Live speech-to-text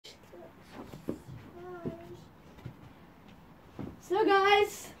Hello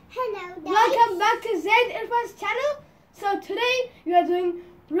guys. Hello guys. Welcome back to Zaid Irfan's channel. So today we are doing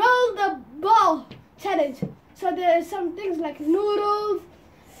roll the ball challenge. So there are some things like noodles,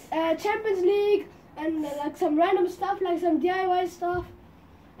 Champions League, and like some random stuff like some DIY stuff,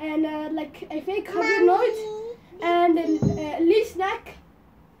 and like a fake 100 note, and Lee snack,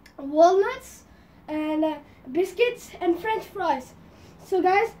 walnuts, and biscuits and French fries. So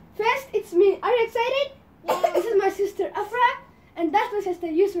guys, first it's me. Are you excited? Yeah. This is my sister Afra, and that's my sister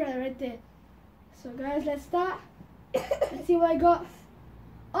Yusra right there. So guys, let's start. Let's see what I got.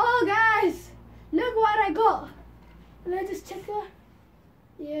 Oh guys, look what I got. Let's just check that.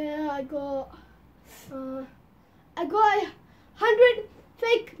 Yeah, I got a 100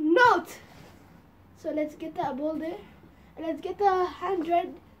 fake note. So let's get that ball there, and let's get the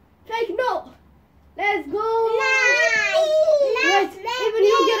 100 fake note. Let's go. Wait, even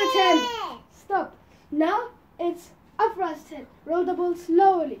you get a 10. Stop. Now it's Afra's turn. Roll the ball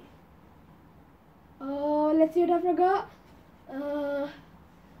slowly. Oh, let's see what Afra got.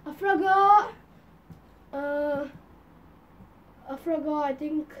 Afra got, I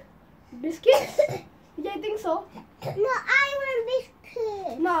think, biscuits. Yeah, I think so. No, I want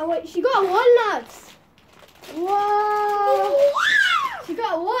biscuits. No, wait, she got walnuts. Wow. She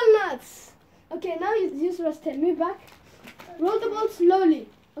got walnuts. Okay, now it's Yusra's turn. Move back. Roll the ball slowly.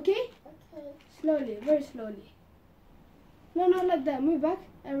 Okay? Okay. Slowly, very slowly. No, not like that. Move back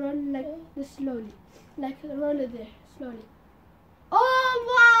and roll like this slowly. Like roll it there, slowly. Oh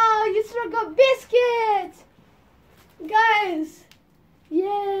wow! Yusra got biscuits! Guys!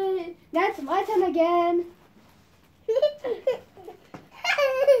 Yay! That's my turn again.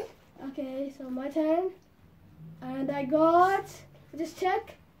 Okay, so my turn. And I got, just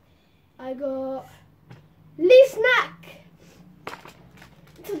check. I got Lee snack.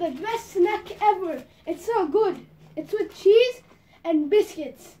 It's the best snack ever. It's so good. It's with cheese and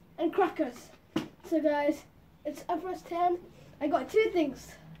biscuits and crackers. So guys, it's Afra's turn. I got two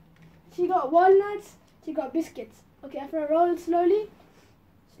things. She got walnuts, she got biscuits. Okay, Afra, roll it slowly.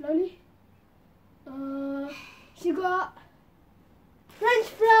 Slowly. She got French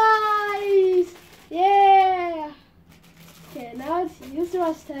fries. Yeah. Okay, now it's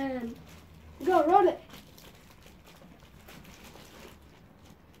Yusra's turn. Go, roll it.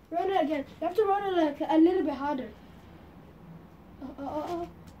 Roll it again. You have to roll it like a little bit harder.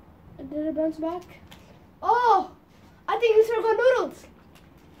 Did it bounce back? Oh! I think Yusra got noodles.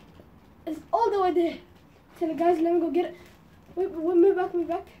 It's all the way there. So guys, let me go get it. Wait, move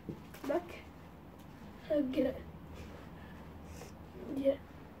back. Back. I'll get it. Yeah.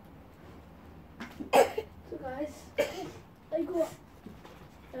 So guys, I got,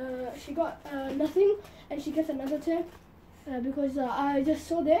 she got nothing, and she gets another turn because I just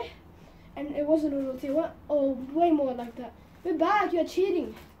saw there, and it wasn't noodles. It went way more like that. We're back. You're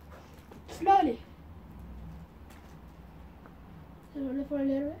cheating. Slowly. Roll it for a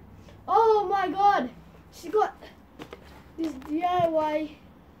little bit. Oh my God! She got these DIY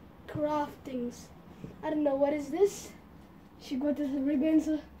craft things. I don't know what is this. She got this ribbons.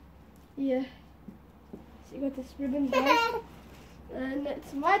 Yeah. She got this ribbon, guys. And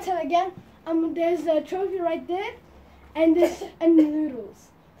it's my turn again. There's a trophy right there, and this and noodles.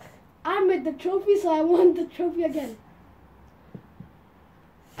 I made the trophy, so I want the trophy again.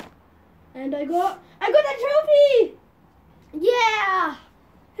 And I got the trophy! Yeah!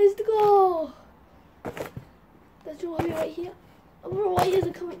 Let's go! The trophy right here. Oh, why is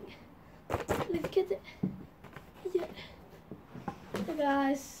it coming? Let's get it. Yeah. So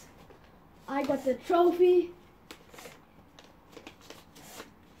guys, I got the trophy.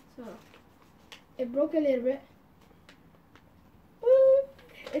 So, it broke a little bit.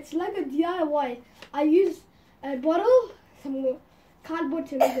 It's like a DIY. I used a bottle, some cardboard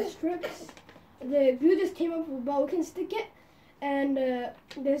to make the strips. The glue just came up, but we can stick it. And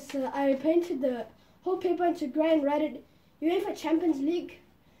I painted the whole paper into gray and write it UEFA Champions League.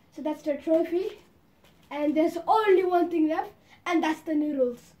 So that's the trophy. And there's only one thing left, and that's the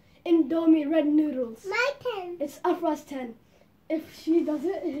noodles. Indomie red noodles. My turn. It's Afra's 10. If she does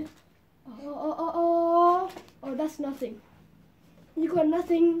it, oh, that's nothing. You got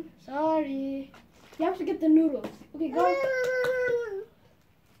nothing. Sorry. You have to get the noodles. Okay, go.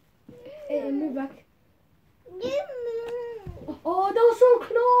 Hey, move back. Oh, that was so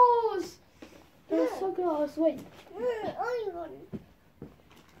close. That was so close. Wait.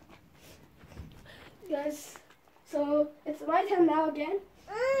 Guys, so it's my turn now again.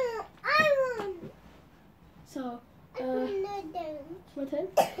 I won. So, my turn.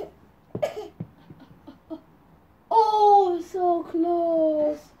 Oh, so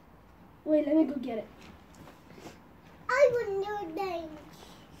close. Wait, let me go get it. I want no dance.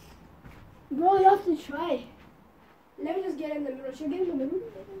 Bro, you have to try. Let me just get in the middle. Should I get in the middle?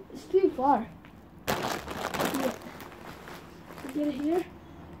 It's too far. Yeah. Get it here.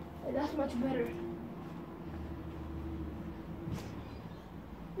 That's much better.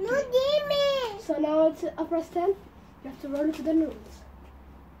 No demon. So now it's press 10. You have to run into the noodles.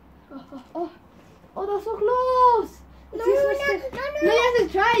 Oh, that's so close. No, No, you have to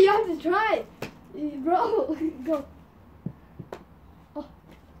try. You have to try. Bro, go.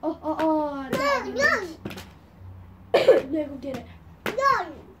 Oh. No. Yeah, go get it. No.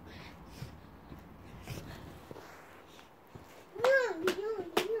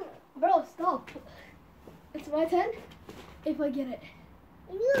 Bro, stop. It's my turn. If I get it.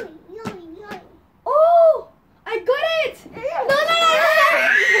 No. Oh! I got it! No!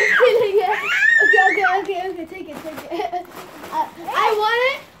 Okay, take it. I won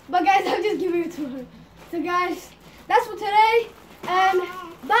it, but guys, I'm just giving it to her. So guys, that's for today.